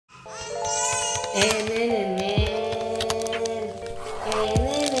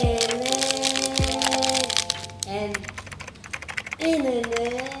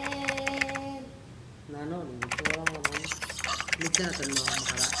ನಾನು ಮಿಚ್ಚನ ತನ್ನ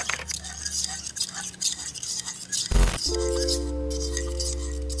ಮಕ್ಕಳ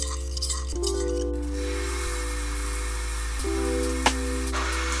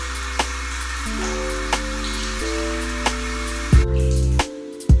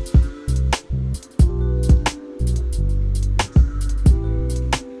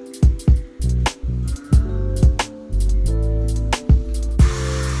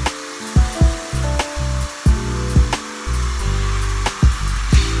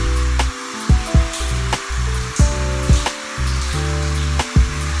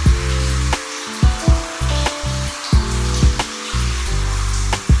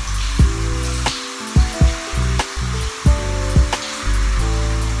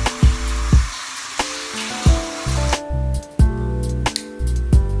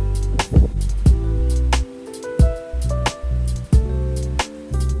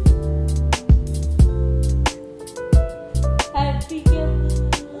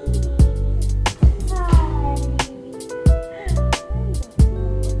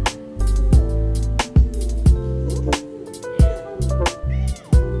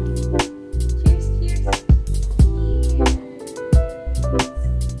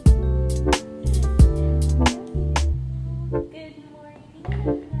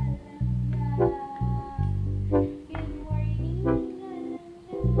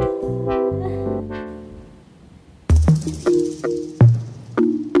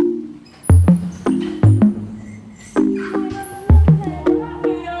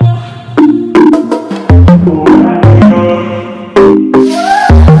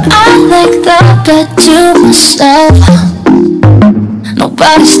bed to myself.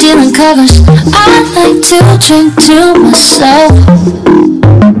 Nobody's stealing covers. I like to drink to myself.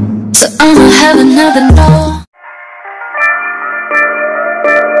 So I'ma have another no.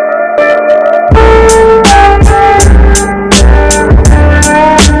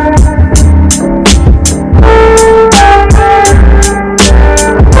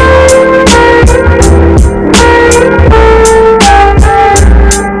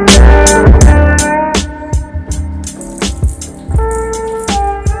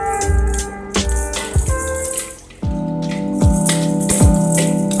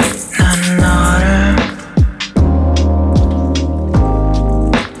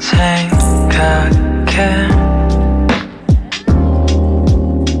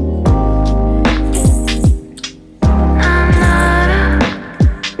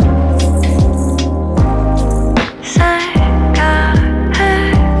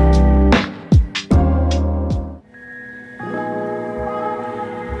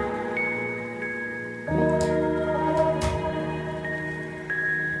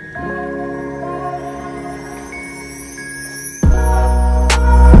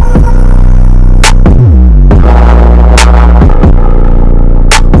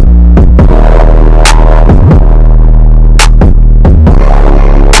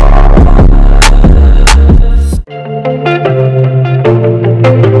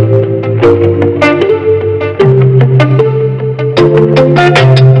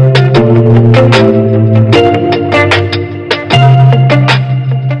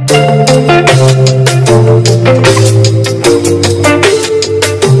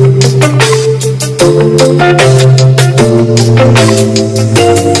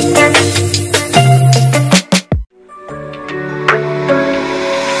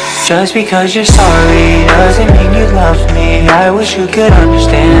 Just because you're sorry doesn't mean you love me. I wish you could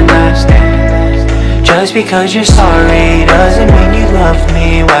understand that. Just because you're sorry doesn't mean you love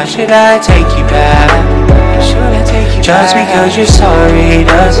me. Why should I take you back? Just because you're sorry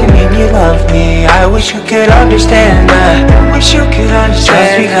doesn't mean you love me. I wish you could understand that. Just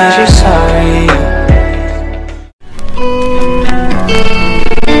because you're sorry.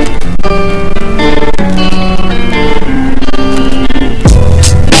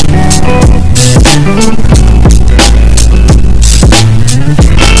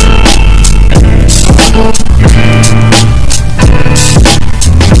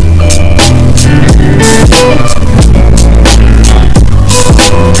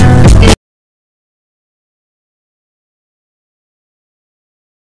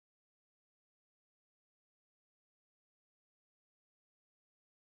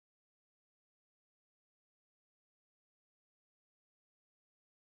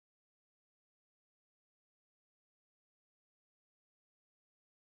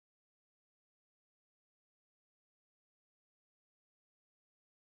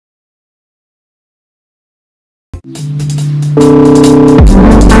 Days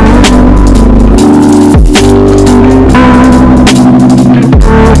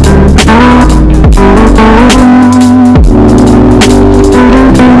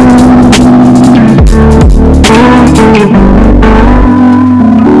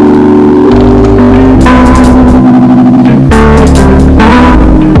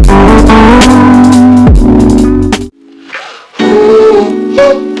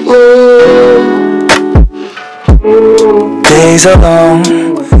are long,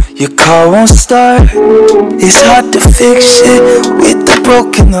 your car won't start. It's hard to fix it with a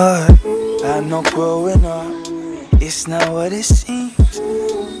broken heart. I know growing up, it's not what it seems.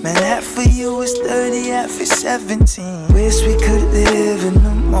 Man, half of you is 30, half is 17. Wish we could live in the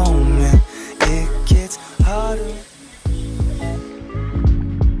moment. It gets harder.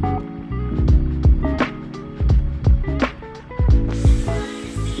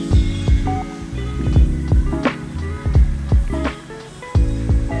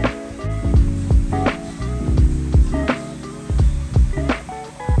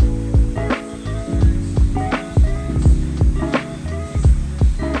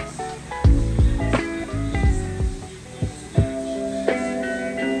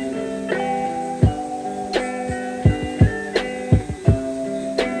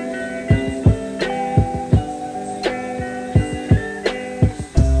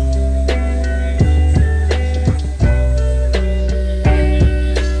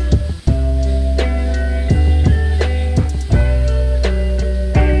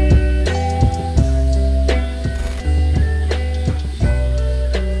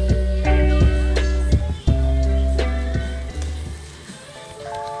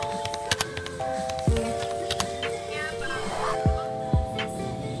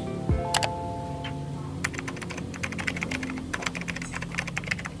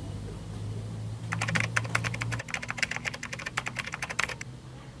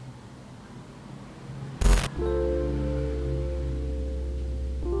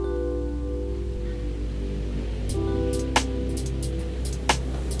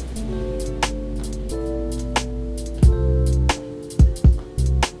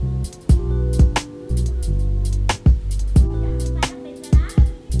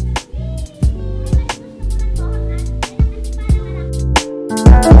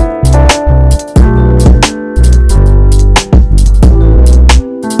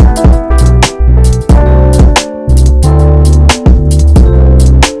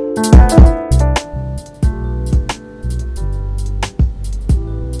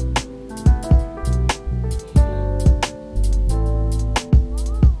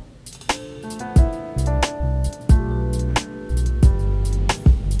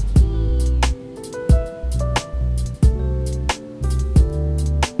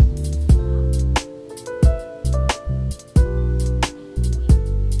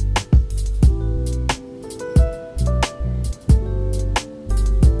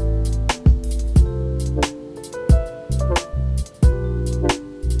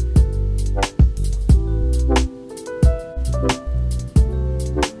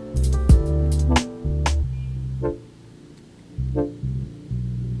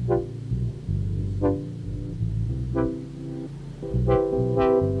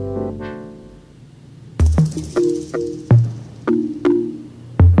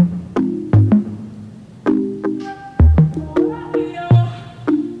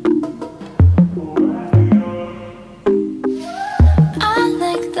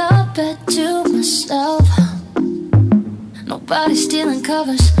 Nobody stealing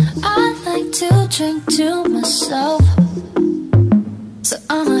covers. I like to drink to myself, so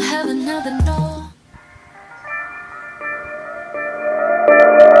I'ma have another no.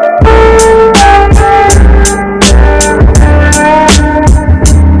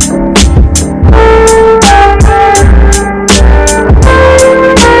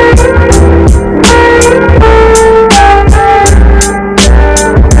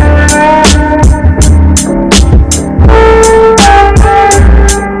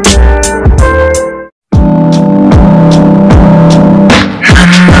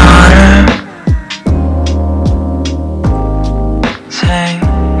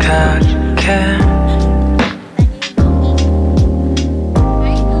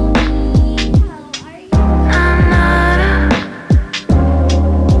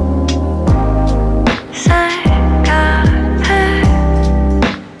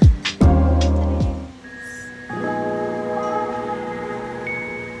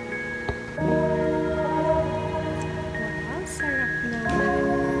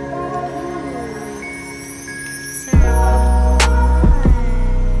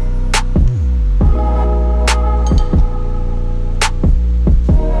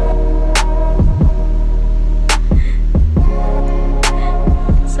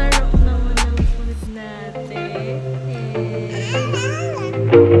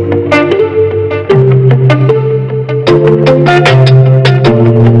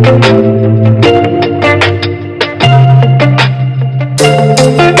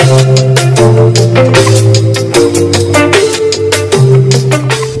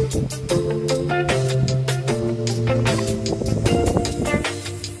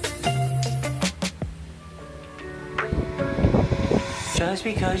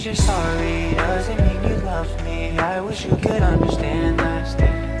 because you're sorry doesn't mean you love me. I wish you could understand that.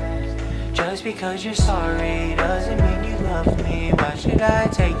 Just because you're sorry doesn't mean you love me. Why should I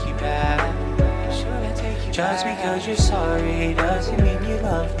take you back? Just because you're sorry doesn't mean you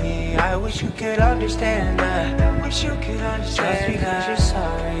love me. I wish you could understand that. Just because you're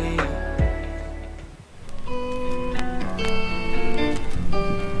sorry